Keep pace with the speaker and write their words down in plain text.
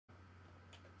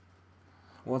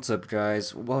What's up,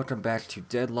 guys? Welcome back to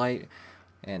Deadlight,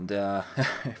 and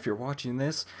if you're watching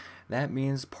this, that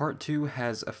means part 2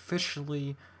 has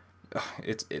officially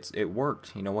it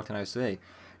worked. You know, what can I say?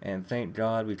 And thank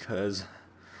God, because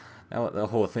the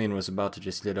whole thing was about to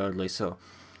just get ugly. So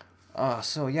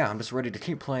yeah, I'm just ready to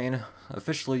keep playing.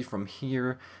 Officially from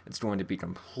here, it's going to be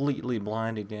completely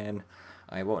blind again.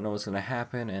 I won't know what's going to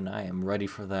happen, and I am ready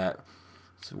for that.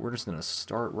 So we're just going to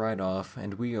start right off,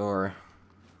 and we are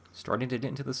starting to get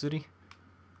into the city,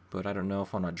 but I don't know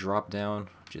if I want to drop down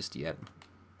just yet.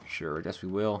 Sure, I guess we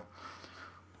will.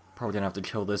 Probably gonna have to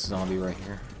kill this zombie right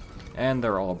here. And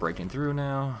they're all breaking through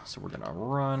now, so we're gonna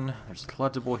run. There's a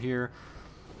collectible here.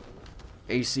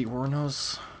 AC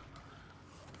Warnos.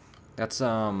 That's,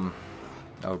 oh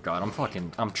god,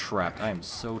 I'm trapped. I am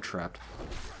so trapped.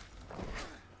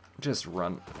 Just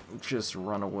run. Just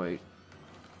run away.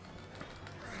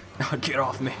 Get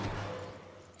off me.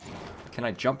 Can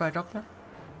I jump back up there?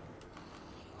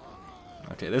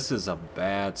 Okay, this is a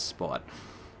bad spot.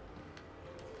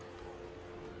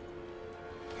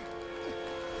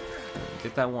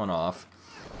 Get that one off.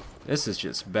 This is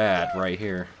just bad right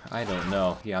here. I don't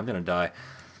know. Yeah, I'm gonna die.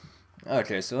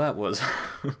 Okay, so that was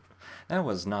that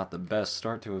was not the best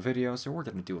start to a video, so we're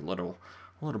gonna do a little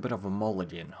bit of a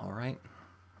mulligan, alright?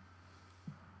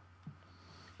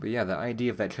 But yeah, the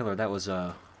idea of that killer, that was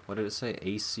what did it say?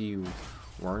 AC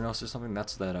Warnos or something?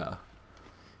 That's that,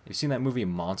 you've seen that movie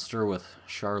Monster with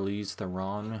Charlize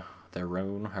Theron,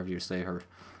 however you say her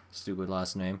stupid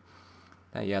last name.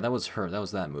 Yeah, that was her. That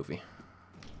was that movie.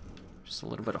 Just a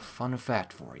little bit of fun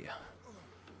fact for you.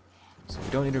 So we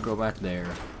don't need to go back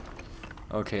there.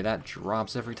 Okay, that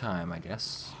drops every time, I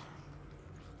guess.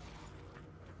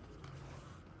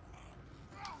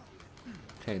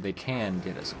 Okay, they can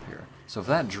get us up here. So if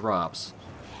that drops,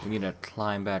 we need to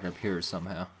climb back up here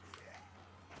somehow.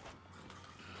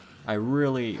 I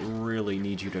really, really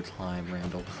need you to climb,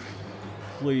 Randall.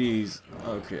 Please.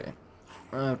 Okay.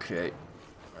 Okay.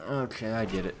 Okay, I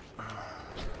get it.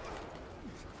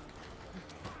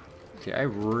 Okay, I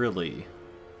really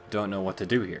don't know what to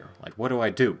do here. Like, what do I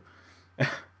do?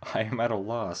 I am at a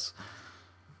loss.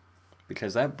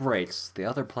 Because that breaks, the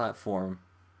other platform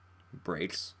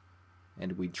breaks,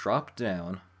 and we drop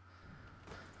down,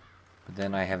 but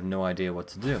then I have no idea what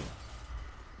to do.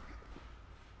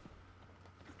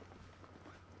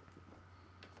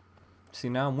 See,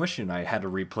 now I'm wishing I had to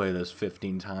replay this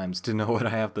 15 times to know what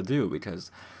I have to do, because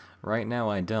right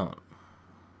now I don't.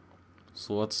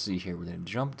 So let's see here. We're going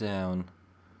to jump down.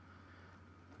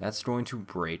 That's going to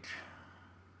break.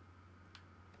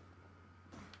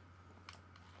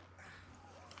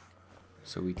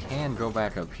 So we can go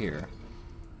back up here.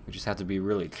 We just have to be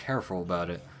really careful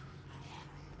about it.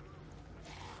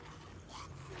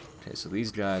 Okay, so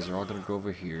these guys are all going to go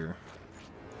over here.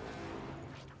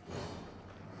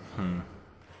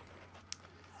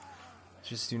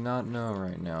 Just do not know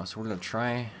right now. So we're gonna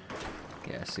try.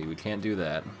 Yeah, see, we can't do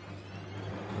that.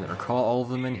 We're gonna call all of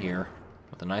them in here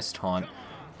with a nice taunt.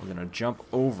 We're gonna jump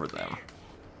over them,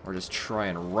 or just try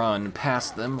and run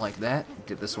past them like that.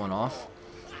 Get this one off.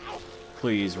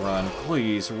 Please run.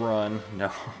 Please run.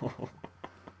 No.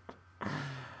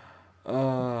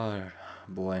 Oh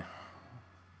boy.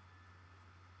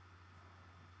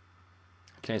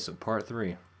 Okay, so part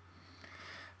 3.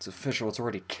 It's official. It's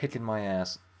already kicking my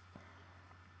ass.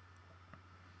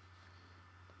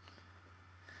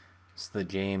 It's the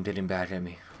game getting back at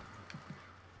me.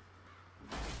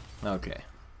 Okay.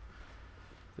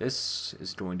 This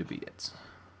is going to be it.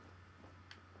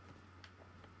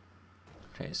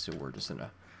 Okay, so we're just gonna...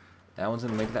 That one's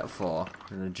gonna make that fall.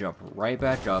 We're gonna jump right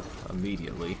back up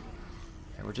immediately.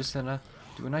 And we're just gonna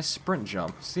do a nice sprint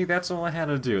jump. See, that's all I had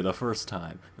to do the first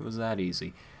time. It was that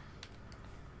easy.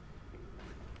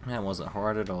 That wasn't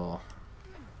hard at all.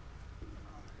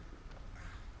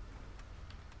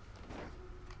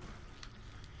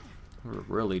 We're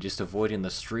really just avoiding the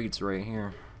streets right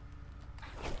here.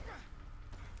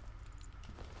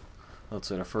 Let's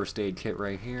get a first aid kit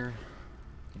right here.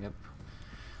 Yep.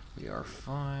 We are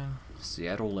fine.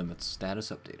 Seattle limits.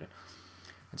 Status updated.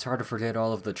 It's hard to forget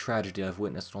all of the tragedy I've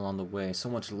witnessed along the way.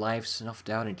 So much life snuffed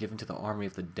out and given to the army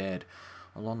of the dead.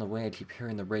 Along the way, I keep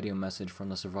hearing the radio message from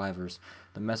the survivors.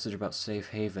 The message about safe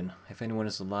haven. If anyone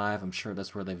is alive, I'm sure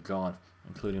that's where they've gone,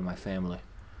 including my family.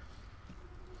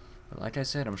 But like I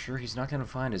said, I'm sure he's not going to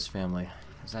find his family.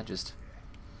 Is that just...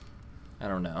 I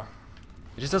don't know.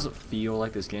 It just doesn't feel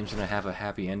like this game's going to have a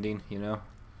happy ending, you know?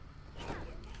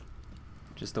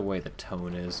 Just the way the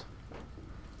tone is.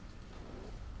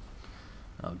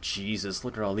 Oh, Jesus,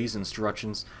 look at all these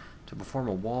instructions. To perform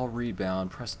a wall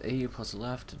rebound, press A plus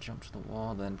left to jump to the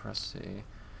wall, then press A.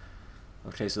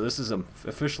 Okay, so this is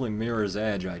officially Mirror's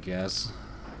Edge, I guess.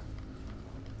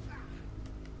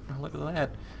 Oh, look at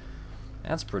that.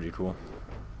 That's pretty cool.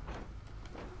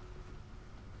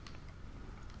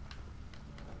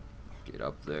 Get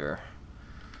up there.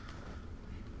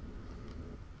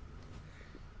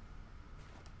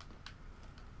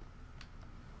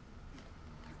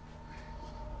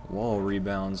 Wall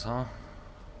rebounds, huh?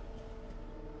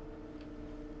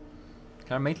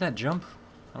 Can I make that jump?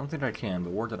 I don't think I can,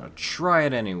 but we're gonna try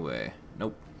it anyway.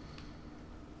 Nope.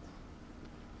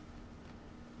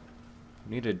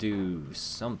 Need to do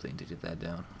something to get that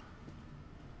down.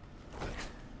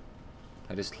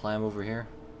 I just climb over here?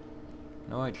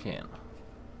 No, I can't.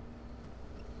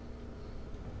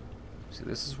 See,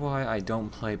 this is why I don't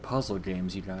play puzzle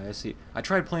games, you guys. See, I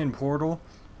tried playing Portal.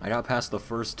 I got past the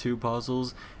first 2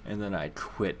 puzzles, and then I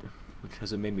quit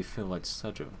because it made me feel like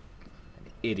such an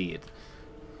idiot.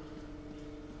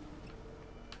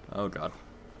 Oh god.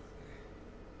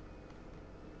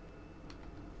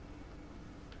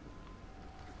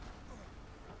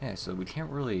 Yeah, so we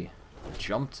can't really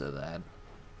jump to that.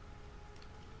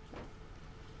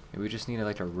 Maybe we just need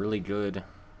like a really good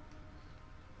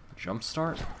jump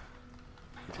start?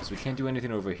 Because we can't do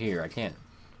anything over here. I can't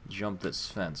jump this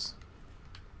fence.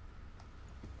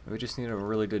 We just need a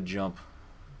really good jump.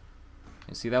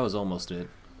 And see, that was almost it.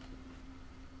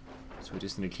 So we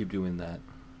just need to keep doing that.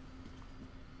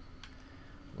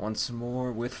 Once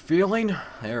more with feeling.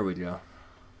 There we go.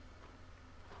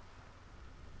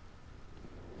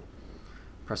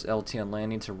 Press LT on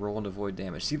landing to roll and avoid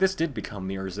damage. See, this did become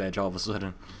Mirror's Edge all of a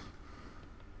sudden.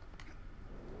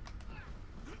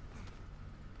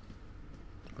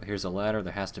 But here's a ladder.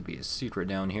 There has to be a secret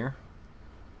down here.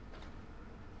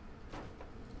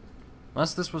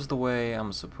 Unless this was the way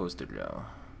I'm supposed to go.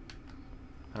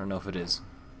 I don't know if it is.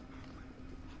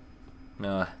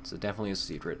 No, it's definitely a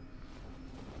secret.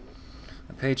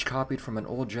 A page copied from an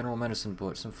old general medicine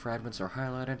book. Some fragments are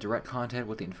highlighted. Direct contact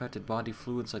with the infected body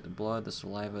fluids like the blood, the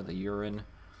saliva, the urine.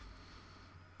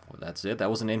 Well, that's it. That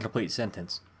was an incomplete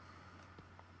sentence.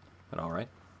 But alright.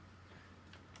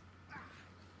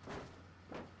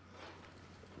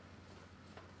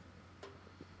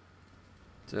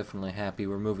 Definitely happy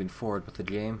we're moving forward with the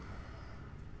game.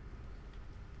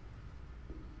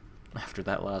 After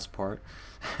that last part.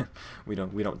 we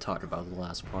don't talk about the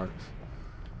last part.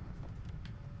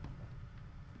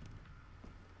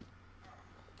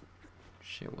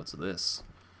 Shit, what's this?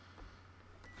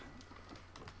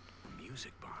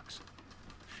 Music box.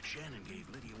 Shannon gave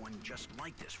Lydia one just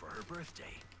like this for her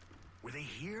birthday. Were they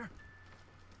here?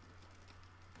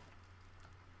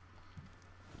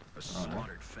 A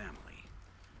slaughtered family.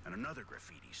 And another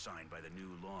graffiti signed by the new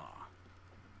law.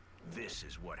 This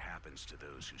is what happens to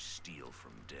those who steal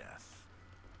from death.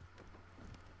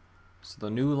 So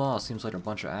the new law seems like a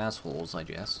bunch of assholes, I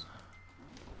guess.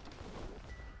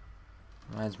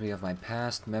 Reminds me of my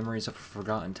past memories of a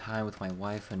forgotten time with my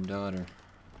wife and daughter.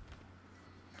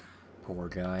 Poor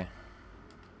guy.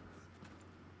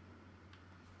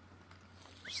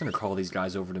 Just gonna call these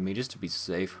guys over to me just to be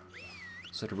safe.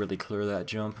 So I could really clear that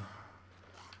jump.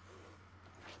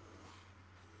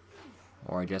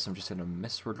 Or I guess I'm just gonna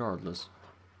miss regardless.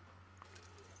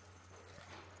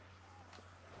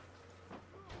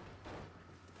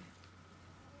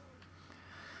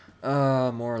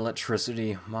 More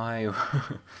electricity. My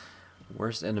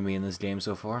worst enemy in this game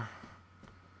so far.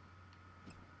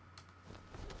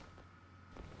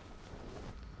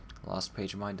 Last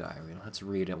page of my diary. Let's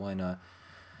read it, why not?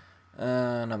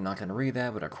 And I'm not gonna read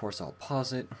that, but of course I'll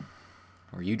pause it.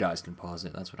 Or you guys can pause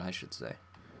it, that's what I should say.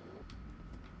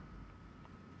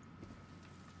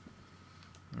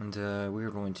 And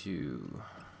we're going to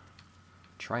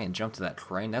try and jump to that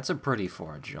crane. That's a pretty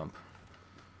far jump.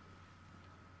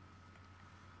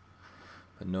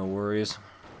 But no worries.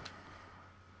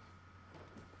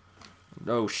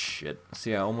 Oh shit.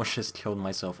 See, I almost just killed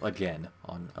myself again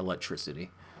on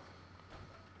electricity.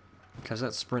 Because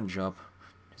that sprint jump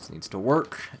just needs to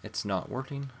work. It's not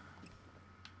working.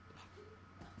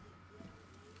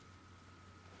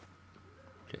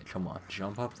 Okay, come on.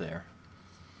 Jump up there.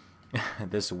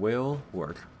 This will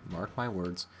work. Mark my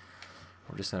words.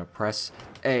 We're just going to press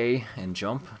A and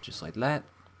jump, just like that.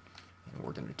 And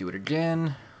we're going to do it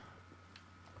again.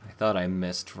 I thought I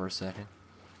missed for a second.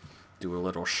 Do a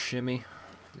little shimmy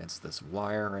against this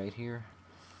wire right here.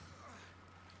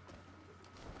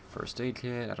 First aid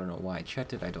kit. I don't know why I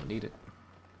checked it. I don't need it.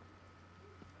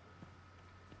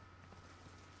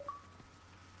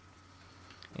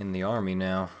 In the army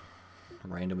now.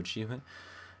 Random achievement.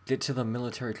 Get to the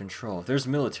military control. If there's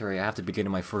military, I have to be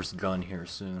getting my first gun here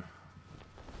soon.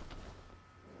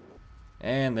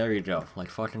 And there you go, like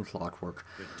fucking clockwork.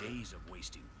 The days of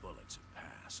wasting bullets have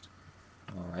passed.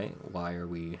 Alright, why are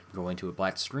we going to a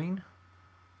black screen?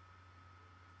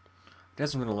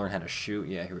 Guess I'm gonna learn how to shoot.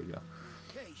 Yeah, here we go.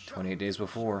 28 days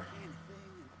before.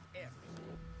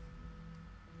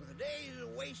 Well, the days of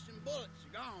wasting bullets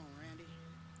are gone, Randy.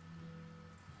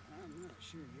 I'm not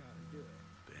sure you ought to do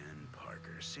it. Ben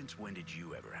Parker, since when did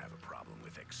you ever have a problem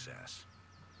with excess?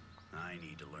 I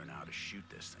need to learn how to shoot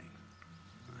this thing.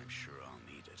 I'm sure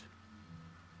I'll need it.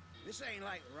 This ain't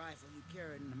like the rifle you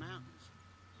carried in the mountains.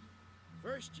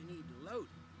 First, you need to load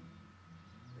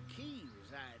it. The key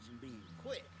resides in being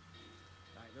quick.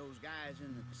 Like those guys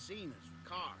in the casinos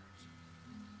with cars.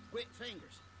 Quick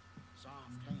fingers,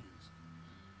 soft hands.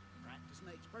 Practice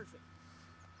makes perfect.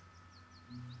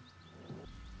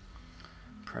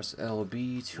 Press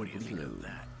LB to What do you think of reload.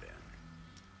 that, Ben?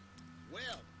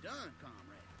 Well done,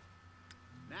 comrade.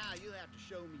 Now you have to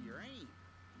show me your aim.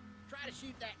 Try to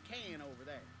shoot that can over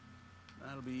there.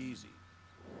 That'll be easy.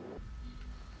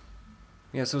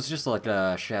 Yeah, so it's just like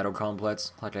a shadow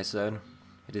complex, like I said.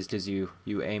 It just gives you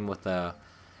aim with the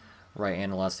right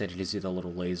analog state. It gives you the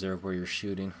little laser where you're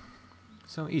shooting.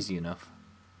 So easy enough.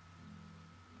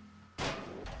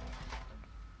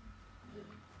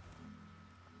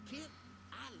 Kid,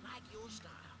 I like your style.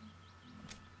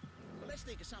 But let's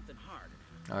think of something harder.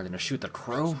 I'm gonna shoot the Shoot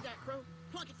crow. that crow,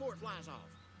 plunk it before it flies off.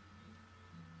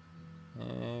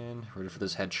 And ready for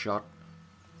this headshot.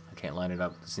 I can't line it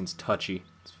up. This thing's touchy.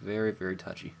 It's very, very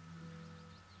touchy.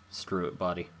 Screw it,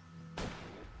 buddy.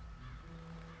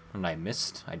 And I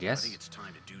missed, I I guess. think it's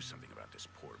time to do something about this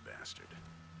poor bastard.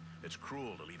 It's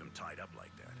cruel to leave him tied up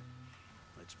like that.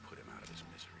 Let's put him out of his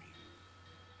misery.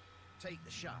 Take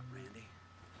the shot, Randy.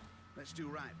 Let's do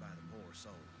right by the poor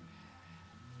soul.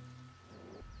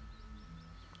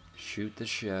 Shoot the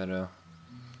shadow.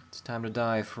 It's time to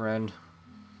die, friend.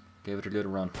 Give it a good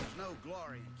run. There's no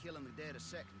glory in killing the dead a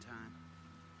second time.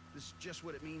 This is just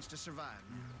what it means to survive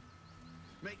now.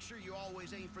 Make sure you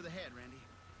always aim for the head, Randy.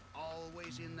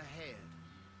 Always in the head.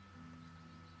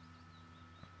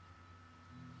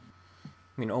 I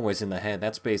mean, always in the head.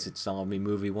 That's basic zombie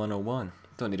movie 101.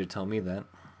 Don't need to tell me that.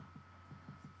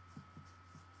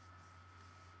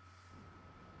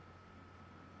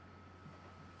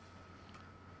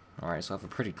 Alright, so I have a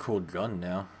pretty cool gun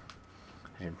now.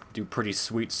 I can do pretty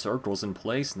sweet circles in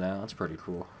place now. That's pretty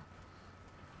cool.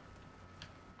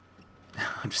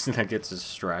 I'm just gonna get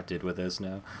distracted with this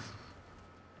now.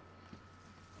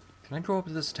 Can I go up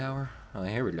to this tower? Oh,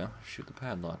 here we go. Shoot the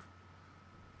padlock.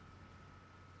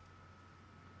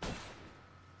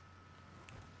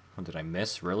 Oh, did I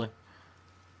miss? Really?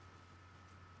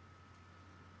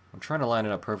 I'm trying to line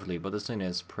it up perfectly, but this thing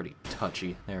is pretty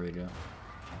touchy. There we go.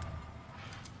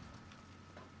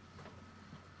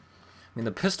 I mean,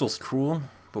 the pistol's cool,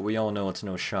 but we all know it's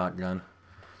no shotgun.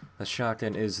 The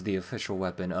shotgun is the official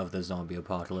weapon of the zombie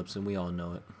apocalypse, and we all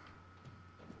know it.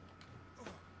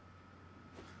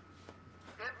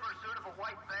 In pursuit of a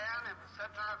white van in the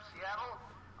center of Seattle,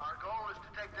 our goal is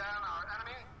to take down our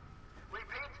enemy.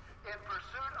 Repeat, in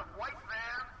pursuit of white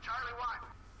van, Charlie 1.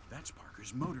 That's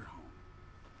Parker's motorhome.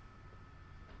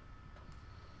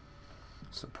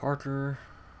 So Parker...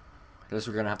 I guess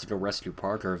we're gonna have to go rescue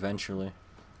Parker eventually.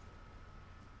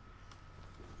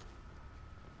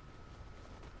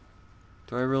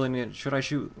 Do I really need... Should I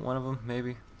shoot one of them,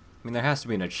 maybe? I mean, there has to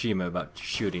be an achievement about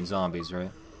shooting zombies,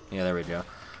 right? Yeah, there we go.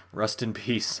 Rest in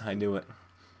peace. I knew it.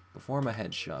 Perform a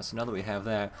headshot. So now that we have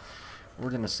that,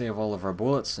 we're gonna save all of our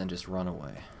bullets and just run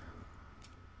away.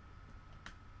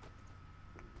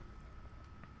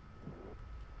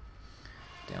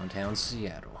 Downtown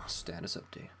Seattle. Status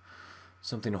update.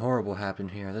 Something horrible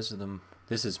happened here. This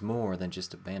is more than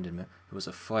just abandonment. It was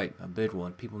a fight, a big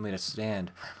one. People made a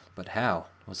stand. But how?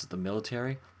 Was it the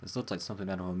military? This looks like something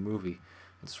out of a movie.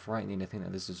 It's frightening to think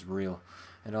that this is real.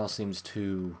 It all seems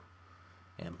too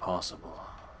impossible.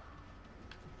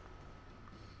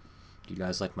 Do you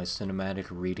guys like my cinematic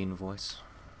reading voice?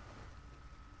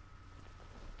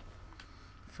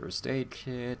 First aid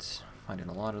kit. Finding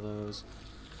a lot of those.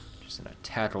 Just gonna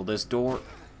tackle this door.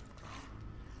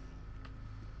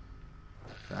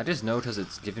 I just noticed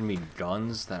it's giving me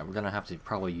guns that we're gonna have to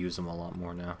probably use them a lot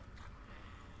more now.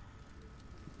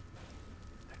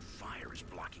 That fire is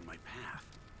blocking my path.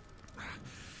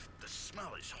 The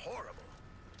smell is horrible.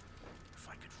 If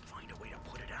I could find a way to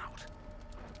put it out.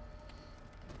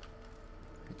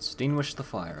 Extinguish the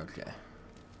fire, okay.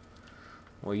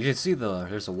 Well, you can see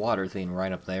there's a water thing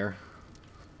right up there.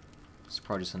 So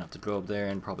probably just gonna have to go up there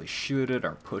and probably shoot it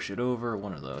or push it over,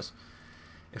 one of those.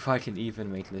 If I can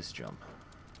even make this jump.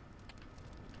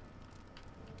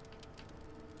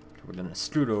 We're gonna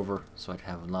scoot over so I'd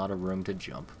have a lot of room to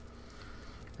jump.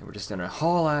 And we're just gonna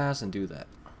haul ass and do that.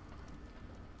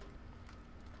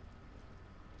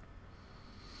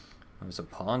 There's a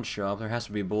pawn shop. There has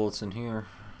to be bullets in here.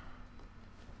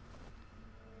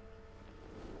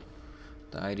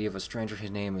 The idea of a stranger. His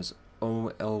name is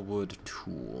O. Elwood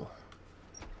Toole.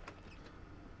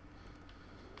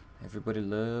 Everybody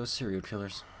loves serial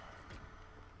killers.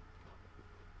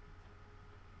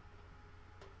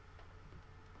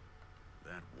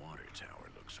 That water tower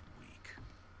looks weak.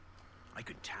 I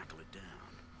could tackle it down.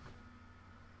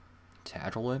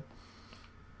 Tackle it?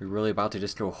 We're really about to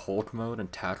just go Hulk mode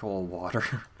and tackle a water?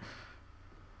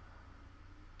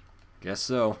 Guess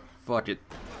so. Fuck it.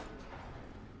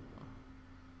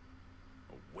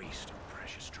 A waste of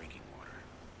precious drinking water.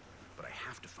 But I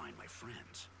have to find my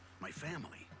friends, my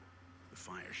family. The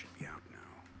fire should be out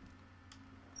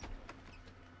now.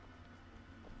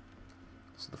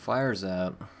 So the fire's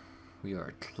out. We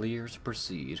are clear to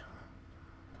proceed.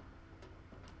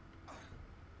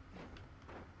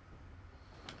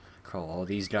 Call all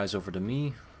these guys over to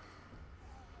me.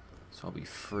 So I'll be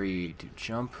free to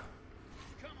jump.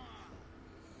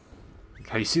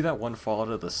 How you see that one fall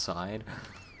to the side?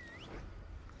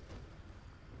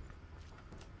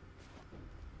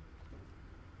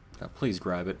 Now, please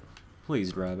grab it.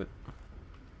 Please grab it.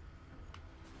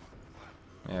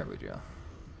 There we go.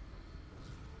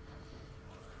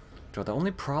 So the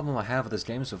only problem I have with this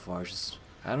game so far is just,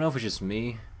 I don't know if it's just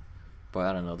me, but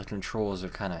I don't know, the controls are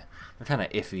kinda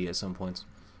iffy at some points.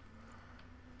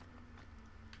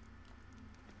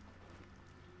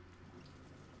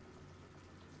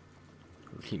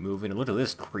 We'll keep moving and look at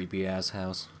this creepy ass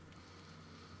house.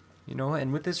 You know what,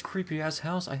 and with this creepy ass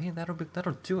house, I think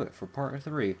that'll do it for part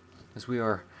 3. As we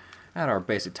are at our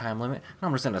basic time limit.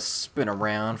 I'm just gonna spin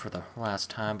around for the last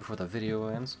time before the video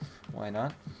ends. Why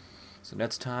not? So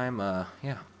next time,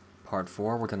 yeah, part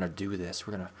 4, we're gonna do this.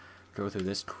 We're gonna go through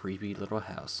this creepy little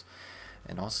house.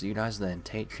 And I'll see you guys then.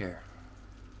 Take care.